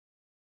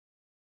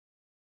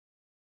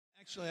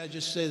Actually, I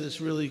just say this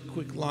really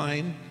quick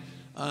line.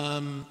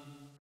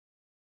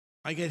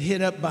 I get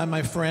hit up by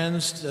my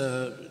friends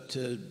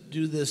to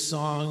do this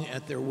song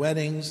at their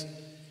weddings,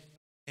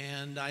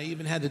 and I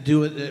even had to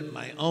do it at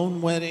my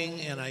own wedding,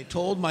 and I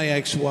told my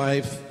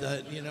ex-wife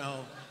that, you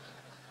know,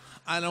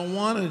 I don't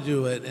want to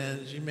do it,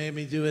 and she made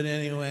me do it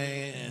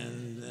anyway,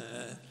 and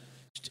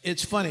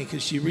it's funny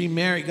because she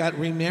got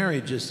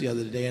remarried just the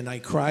other day, and I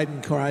cried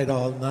and cried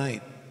all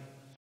night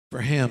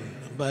for him,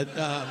 but...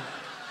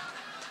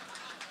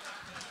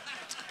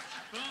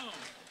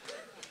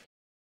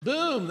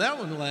 Boom, that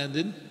one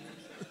landed.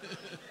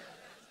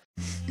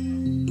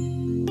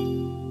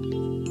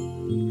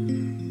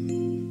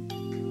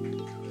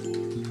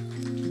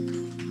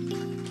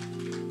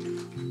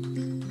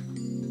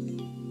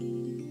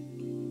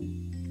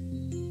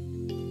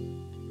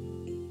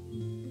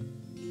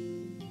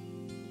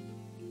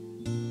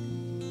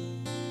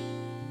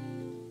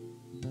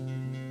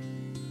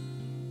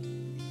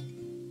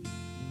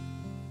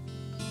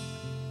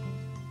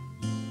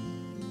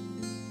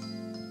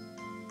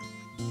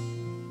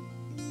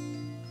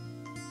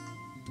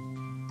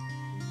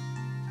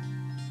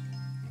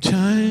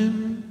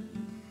 Time,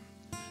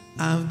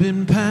 I've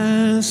been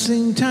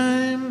passing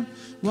time,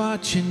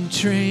 watching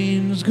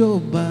trains go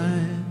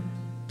by.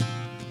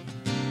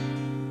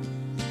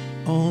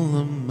 All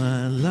of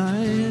my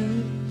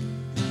life,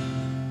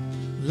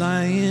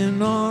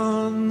 lying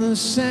on the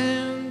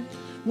sand,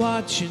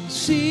 watching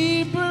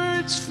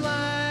seabirds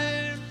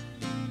fly,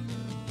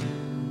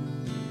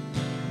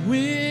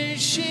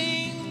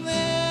 wishing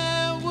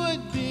there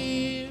would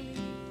be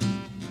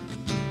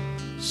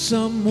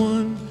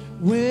someone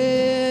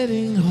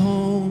waiting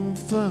home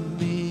for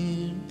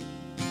me.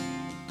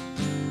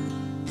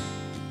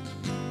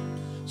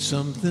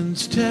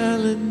 Something's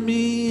telling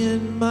me it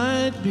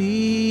might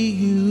be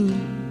you.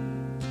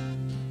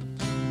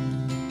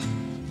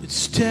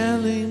 It's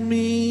telling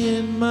me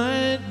it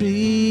might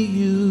be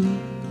you.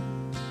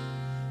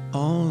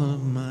 All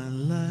of my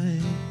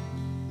life,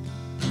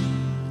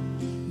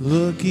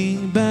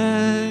 looking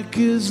back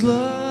as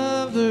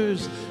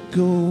lovers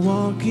go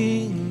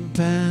walking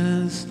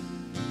past.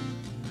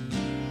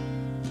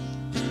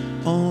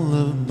 All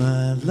of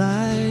my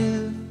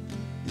life,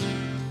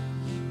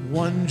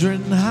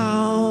 wondering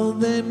how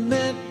they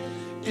met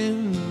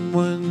and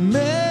what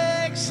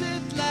makes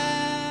it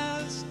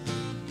last.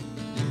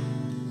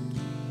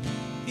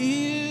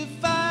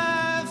 If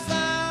I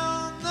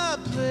found the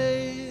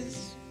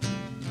place,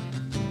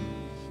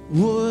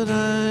 would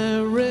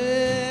I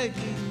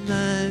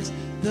recognize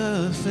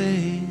the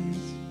face?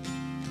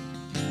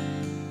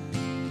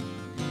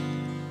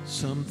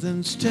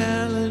 Something's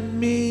telling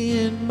me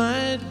it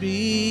might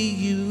be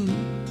you.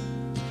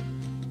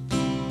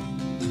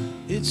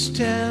 It's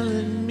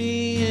telling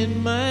me it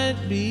might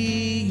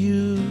be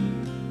you.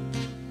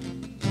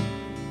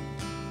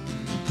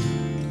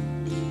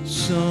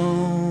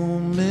 So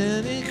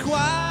many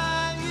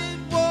quiet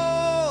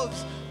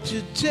walks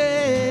to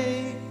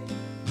take,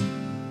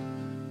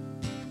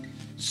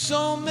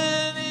 so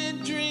many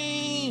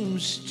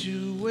dreams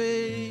to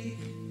wake,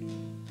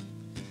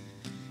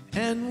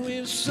 and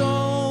we've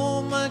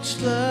so much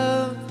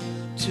love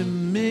to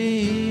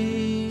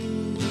make.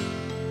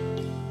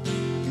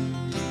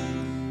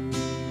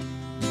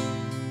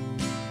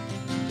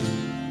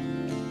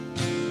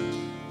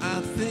 I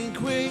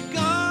think we're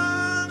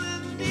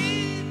gonna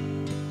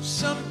need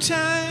some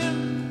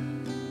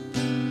time.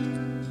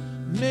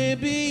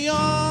 Maybe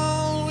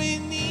all we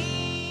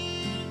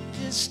need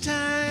is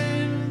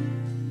time.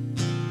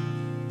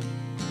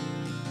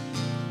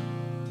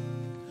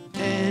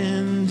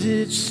 And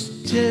it's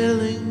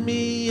telling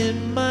me it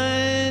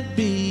might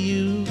be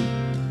you.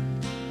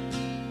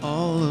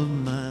 All of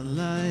my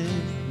life,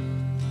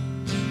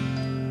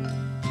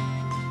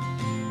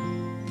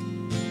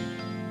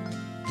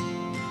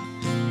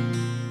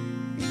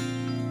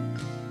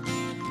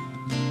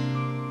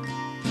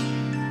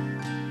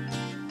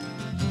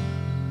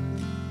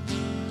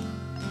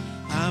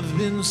 I've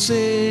been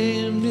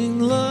saving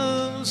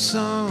love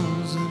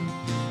songs and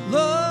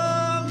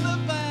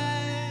lullabies,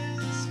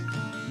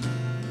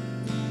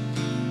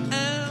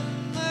 and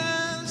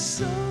there's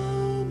so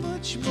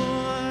much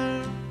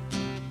more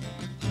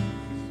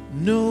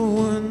no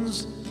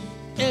one's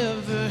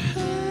ever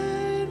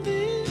heard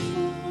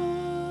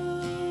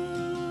before.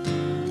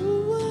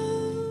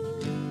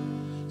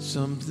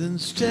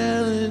 Something's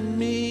telling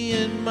me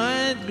it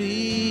might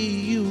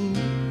be you.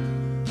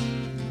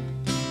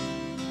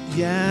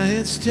 Yeah,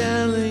 it's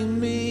telling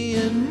me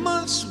it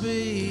must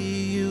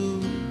be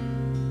you.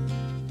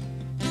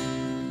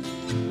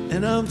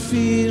 And I'm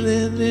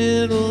feeling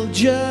it'll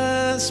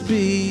just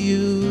be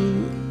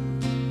you.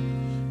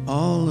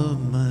 All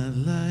of my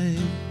life,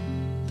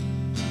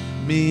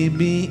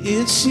 maybe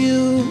it's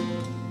you,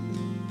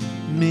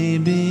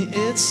 maybe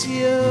it's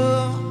you.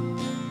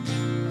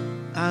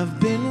 I've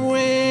been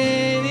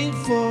waiting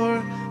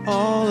for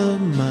all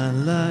of my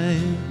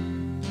life.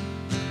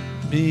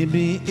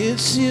 Maybe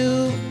it's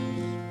you,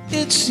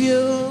 it's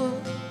you,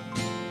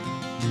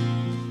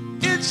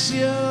 it's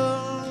you.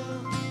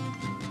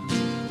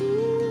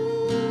 Ooh.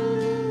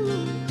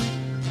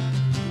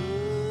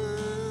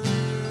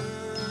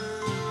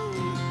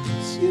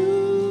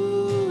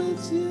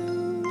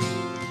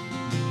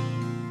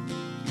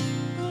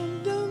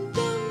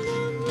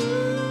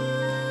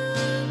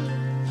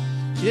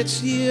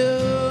 It's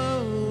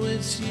you,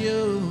 it's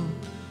you.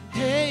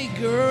 Hey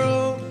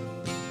girl,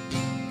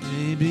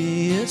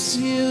 maybe it's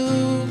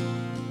you.